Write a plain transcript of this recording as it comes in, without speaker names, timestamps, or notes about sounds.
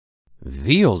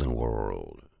The Olden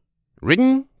World,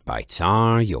 written by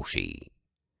Czar Yoshi.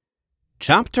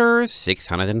 Chapter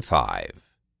 605.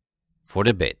 For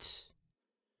the Bits.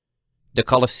 The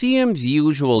Colosseum's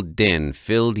usual din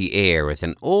filled the air as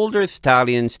an older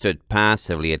stallion stood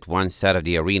passively at one side of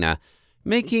the arena,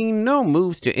 making no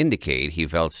moves to indicate he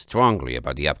felt strongly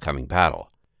about the upcoming battle.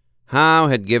 Howe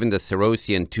had given the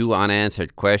Cerosian 2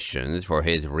 unanswered questions for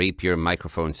his rapier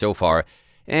microphone so far,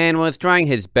 and was trying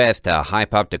his best to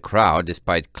hype up the crowd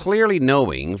despite clearly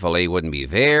knowing Valet wouldn't be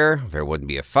there wouldn't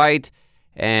be a fight,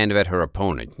 and that her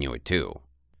opponent knew it too.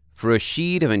 For a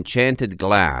sheet of enchanted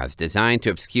glass designed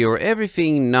to obscure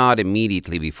everything not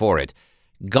immediately before it,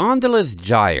 Gondola's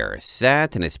gyre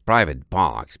sat in his private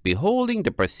box, beholding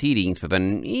the proceedings with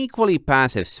an equally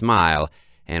passive smile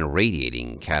and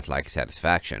radiating cat-like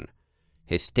satisfaction.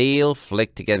 His tail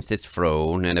flicked against his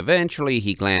throne, and eventually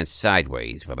he glanced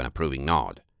sideways with an approving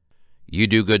nod. "You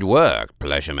do good work,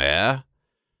 Pleshamere."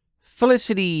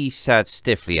 Felicity sat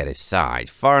stiffly at his side,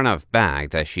 far enough back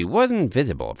that she wasn't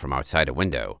visible from outside a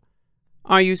window.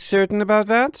 "Are you certain about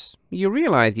that? You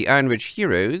realize the Ironridge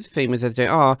heroes, famous as they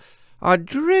are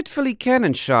dreadfully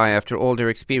cannon-shy after all their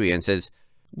experiences.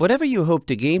 Whatever you hope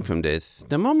to gain from this,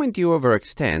 the moment you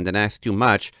overextend and ask too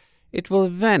much, it will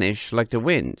vanish like the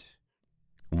wind."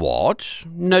 "What?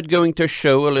 Not going to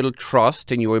show a little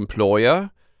trust in your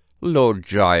employer?" Lord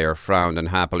Gyre frowned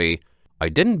unhappily. "I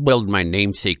didn't build my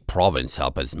namesake province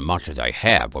up as much as I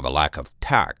have with a lack of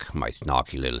tact, my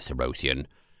snarky little Cerosian.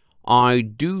 I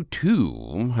do,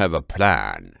 too, have a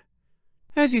plan."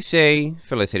 "As you say,"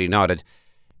 Felicity nodded.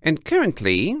 "And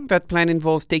currently, that plan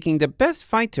involves taking the best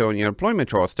fighter on your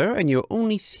employment roster and your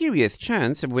only serious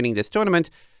chance of winning this tournament,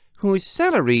 whose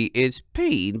salary is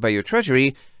paid by your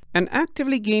treasury, and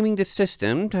actively gaming the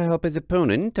system to help his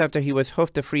opponent after he was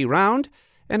hoofed a free round,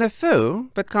 and a foe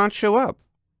that can't show up."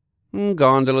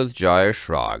 Gondola's gyre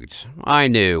shrugged. "I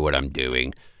know what I'm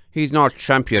doing. He's not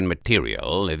champion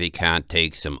material if he can't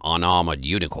take some unarmored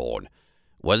unicorn.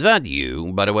 Was that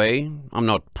you, by the way? I'm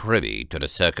not privy to the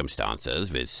circumstances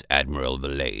this Admiral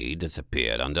Valet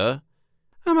disappeared under."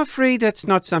 "I'm afraid that's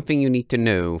not something you need to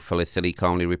know," Felicity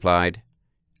calmly replied.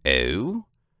 "Oh?"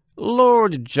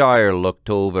 Lord Gyre looked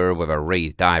over with a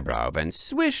raised eyebrow and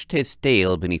swished his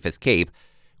tail beneath his cape,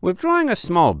 withdrawing a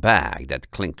small bag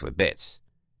that clinked with bits.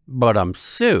 "But I'm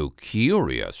so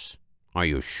curious. Are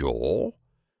you sure?"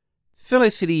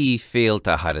 Felicity failed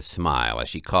to hide a smile as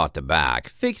she caught the bag,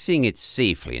 fixing it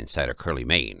safely inside her curly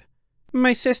mane.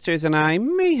 "My sisters and I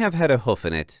may have had a hoof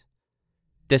in it."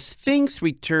 The Sphinx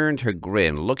returned her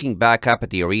grin, looking back up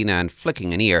at the arena and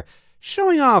flicking an ear,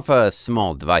 showing off a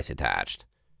small device attached.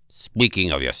 "Speaking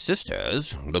of your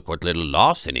sisters, look what little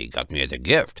Larceny got me as a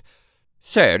gift.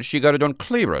 Said she got it on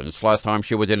clearance last time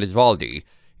she was in Lisvaldi.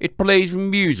 It plays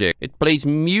music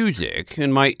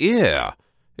in my ear.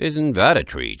 Isn't that a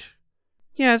treat?"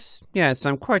 Yes,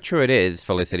 I'm quite sure it is,"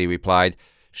 Felicity replied,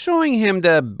 showing him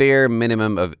the bare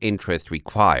minimum of interest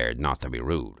required not to be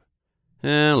rude.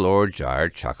 Lord Gyre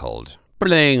chuckled.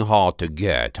 "Playing hard to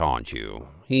get, aren't you?"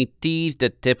 He teased the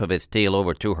tip of his tail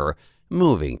over to her,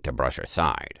 moving to brush her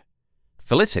side.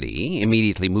 Felicity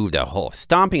immediately moved a hoof,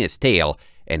 stomping his tail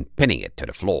and pinning it to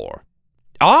the floor.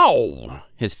 "Ow!"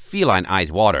 His feline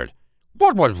eyes watered.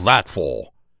 "What was that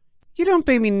for?" "You don't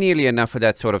pay me nearly enough for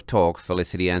that sort of talk,"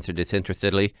 Felicity answered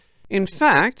disinterestedly. "In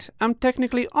fact, I'm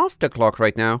technically off the clock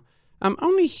right now. I'm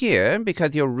only here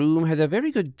because your room has a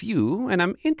very good view, and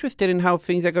I'm interested in how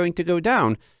things are going to go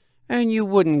down, and you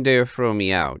wouldn't dare throw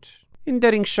me out.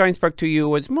 Indebting Shinespark to you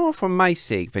was more for my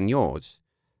sake than yours."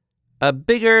 A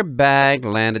bigger bag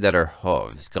landed at her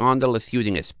hooves, Gondolas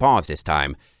using his paws this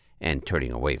time, and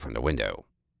turning away from the window.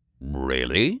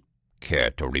 "Really?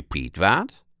 Care to repeat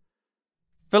that?"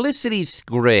 Felicity's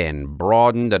grin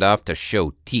broadened enough to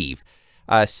show teeth,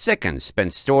 a second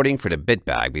spent sorting for the bit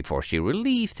bag before she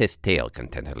released his tail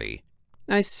contentedly.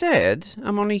 "I said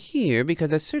I'm only here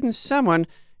because a certain someone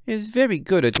is very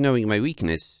good at knowing my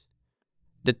weakness."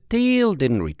 The tail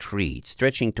didn't retreat,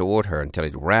 stretching toward her until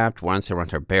it wrapped once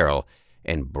around her barrel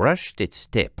and brushed its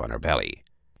tip on her belly.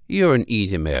 "You're an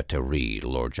easy mare to read,"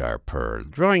 Lord Gyre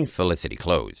purred, drawing Felicity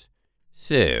close.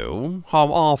 "So,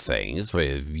 how are things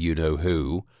with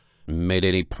you-know-who? Made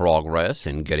any progress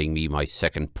in getting me my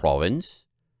second province?"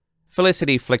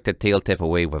 Felicity flicked the tail tip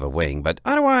away with a wing, but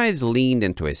otherwise leaned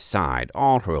into his side,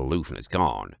 all her aloofness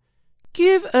gone.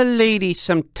 "Give a lady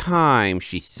some time,"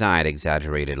 she sighed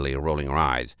exaggeratedly, rolling her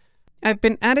eyes. "I've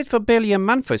been at it for barely a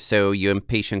month or so, you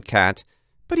impatient cat.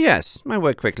 But yes, I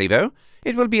work quickly, though.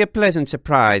 It will be a pleasant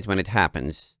surprise when it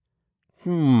happens."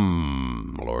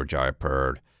 Lord Gyre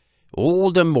purred.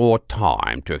 all the more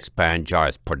time to expand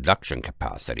Gyre's production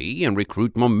capacity and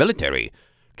recruit more military.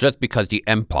 Just because the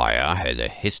Empire has a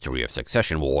history of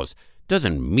succession wars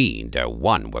doesn't mean they're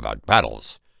won without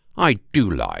battles. I do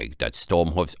like that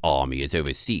Stormhoof's army is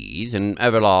overseas and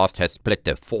Everlast has split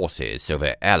their forces so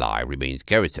their ally remains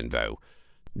garrisoned, though.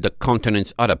 The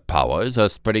continent's other powers are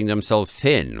spreading themselves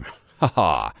thin. Ha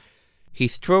ha! He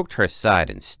stroked her side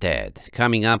instead,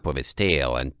 coming up with his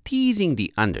tail and teasing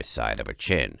the underside of her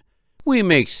chin. We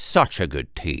make such a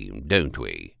good team, don't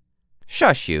we?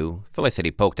 Shush you,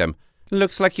 Felicity poked him.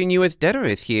 Looks like your newest debtor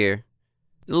is here.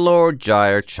 Lord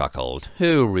Gyre chuckled.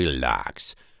 Oh,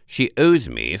 relax. She owes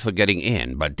me for getting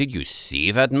in, but did you see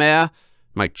that mare?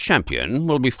 My champion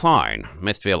will be fine.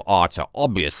 Mistvale arts are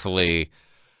obviously...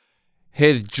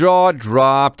 His jaw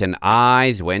dropped and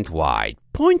eyes went wide,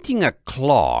 pointing a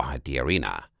claw at the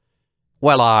arena.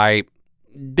 Well, I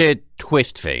did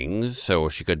twist things so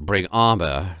she could bring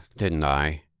armor, didn't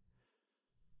I?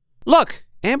 Look!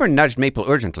 Amber nudged Maple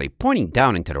urgently, pointing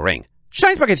down into the ring.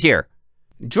 Shinespark is here!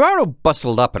 Jaro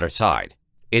bustled up at her side.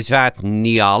 Is that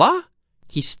Niala?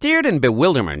 He stared in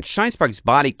bewilderment, Shinespark's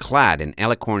body clad in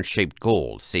alicorn-shaped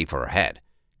gold, save for her head.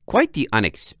 Quite the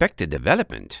unexpected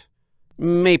development.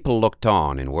 Maple looked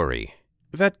on in worry.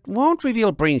 That won't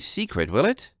reveal Brain's secret, will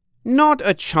it? Not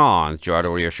a chance,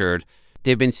 Jaro reassured.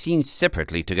 They've been seen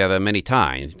separately together many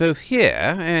times, both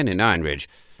here and in Ironridge.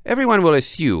 Everyone will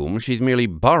assume she's merely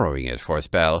borrowing it for a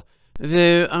spell,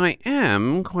 though I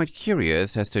am quite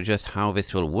curious as to just how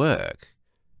this will work.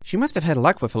 She must have had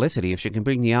luck with Felicity if she can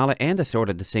bring Niala and the sword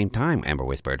at the same time, Amber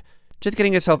whispered. Just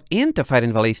getting herself in to fight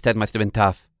in Valet's stead must have been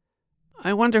tough.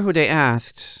 I wonder who they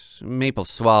asked. Maple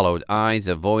swallowed, eyes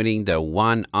avoiding the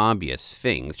one obvious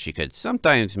thing she could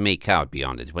sometimes make out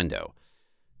beyond his window.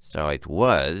 Starlight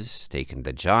was taken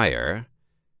to Gyre.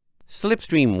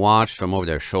 Slipstream watched from over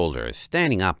their shoulders,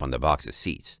 standing up on the box's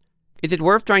seats. Is it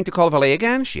worth trying to call Valet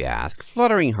again? She asked,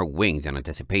 fluttering her wings in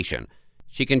anticipation.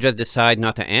 She can just decide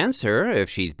not to answer if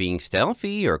she's being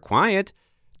stealthy or quiet.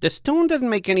 The stone doesn't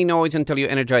make any noise until you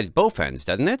energize both ends,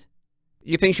 doesn't it?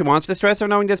 You think she wants the stress of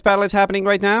knowing this battle is happening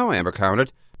right now? Amber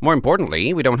countered. More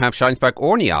importantly, we don't have Shinespark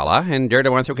or Niala, and they're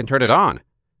the ones who can turn it on.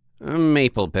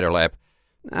 Maple bit her lip.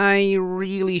 I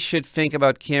really should think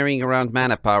about carrying around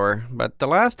mana power, but the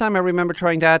last time I remember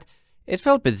trying that, it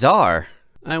felt bizarre.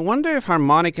 I wonder if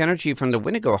harmonic energy from the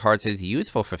Winnego hearts is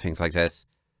useful for things like this.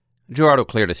 Gerardo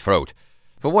cleared his throat.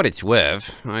 For what it's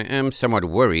worth, I am somewhat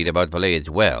worried about Valet as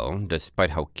well,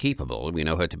 despite how capable we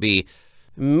know her to be,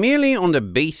 merely on the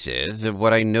basis of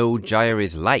what I know Gyre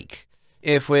is like.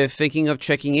 If we're thinking of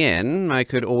checking in, I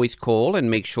could always call and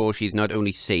make sure she's not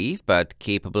only safe, but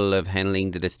capable of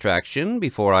handling the distraction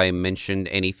before I mentioned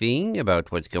anything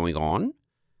about what's going on.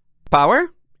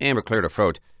 Power? Amber cleared her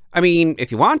throat. I mean,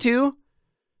 if you want to.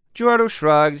 Gerardo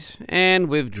shrugged and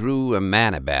withdrew a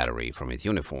mana battery from his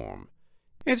uniform.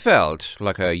 It felt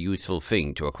like a useful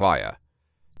thing to acquire.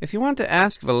 If you want to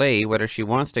ask Valet whether she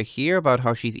wants to hear about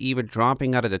how she's either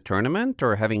dropping out of the tournament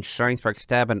or having Shinespark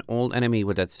stab an old enemy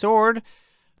with that sword,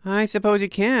 I suppose you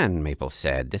can, Maple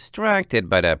said,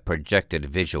 distracted by the projected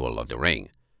visual of the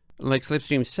ring. Like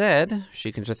Slipstream said,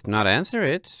 she can just not answer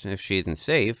it if she isn't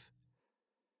safe.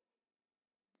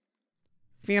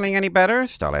 Feeling any better?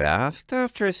 Starlight asked,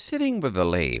 after sitting with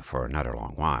Valet for another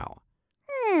long while.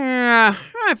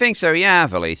 I think so, yeah,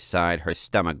 Valet sighed, her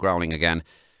stomach growling again.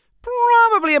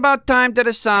 Probably about time to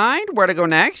decide where to go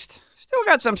next. Still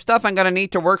got some stuff I'm gonna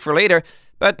need to work for later,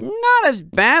 but not as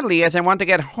badly as I want to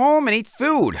get home and eat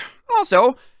food.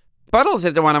 Also, Puddles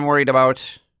is the one I'm worried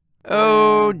about.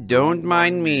 Oh, don't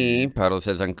mind me, Puddles'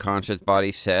 unconscious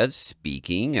body said,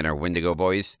 speaking in her Wendigo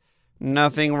voice.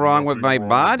 Nothing wrong with my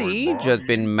body, just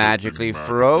been magically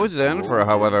frozen for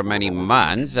however many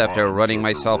months after running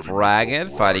myself ragged,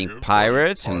 fighting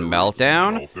pirates and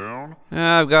Meltdown.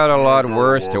 I've got a lot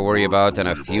worse to worry about than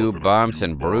a few bumps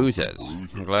and bruises.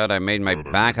 I'm glad I made my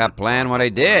backup plan what I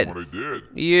did.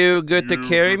 You good to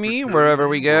carry me wherever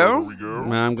we go?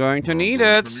 I'm going to need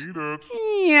it.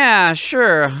 Yeah,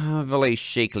 sure. Valet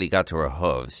shakily got to her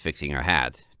hooves, fixing her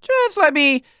hat. Just let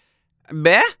me...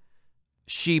 Beh?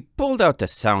 She pulled out the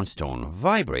soundstone,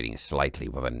 vibrating slightly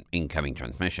with an incoming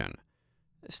transmission.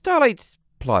 Starlight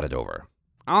plodded over.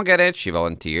 I'll get it, she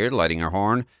volunteered, lighting her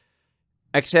horn.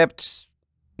 Except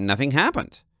nothing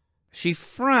happened. She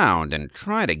frowned and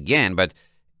tried again, but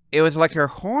it was like her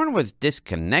horn was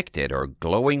disconnected or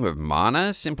glowing with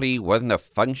mana simply wasn't a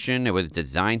function it was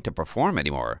designed to perform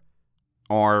anymore.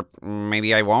 Or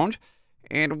maybe I won't.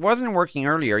 It wasn't working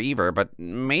earlier either, but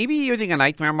maybe using a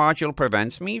nightmare module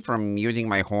prevents me from using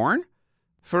my horn?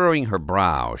 Furrowing her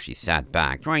brow, she sat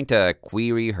back, trying to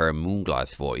query her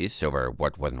moonglass voice over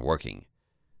what wasn't working.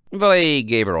 Valet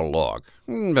gave her a look,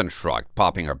 then shrugged,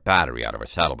 popping her battery out of her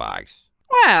saddlebags.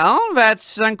 Well,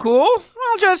 that's uncool.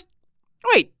 I'll just...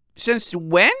 Wait, since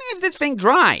when is this thing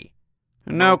dry?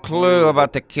 No clue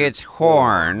about the kid's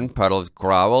horn, Puddles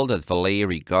growled as Valet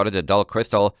regarded the dull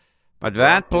crystal, but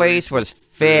that place was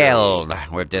filled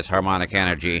with this harmonic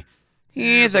energy.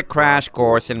 Here's a crash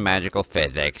course in magical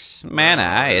physics.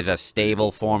 Mana is a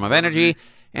stable form of energy,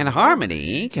 and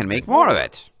harmony can make more of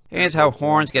it. Here's how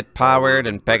horns get powered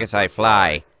and Pegasi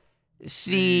fly.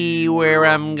 See where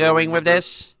I'm going with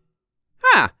this?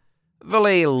 Huh.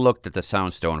 Valet looked at the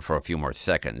soundstone for a few more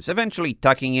seconds, eventually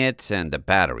tucking it and the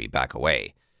battery back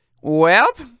away.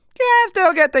 Well, guess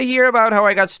they'll get to hear about how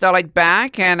I got Starlight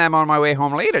back, and I'm on my way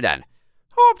home later then.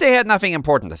 Hope they had nothing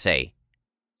important to say.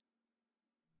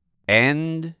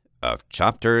 End of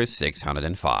chapter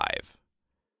 605.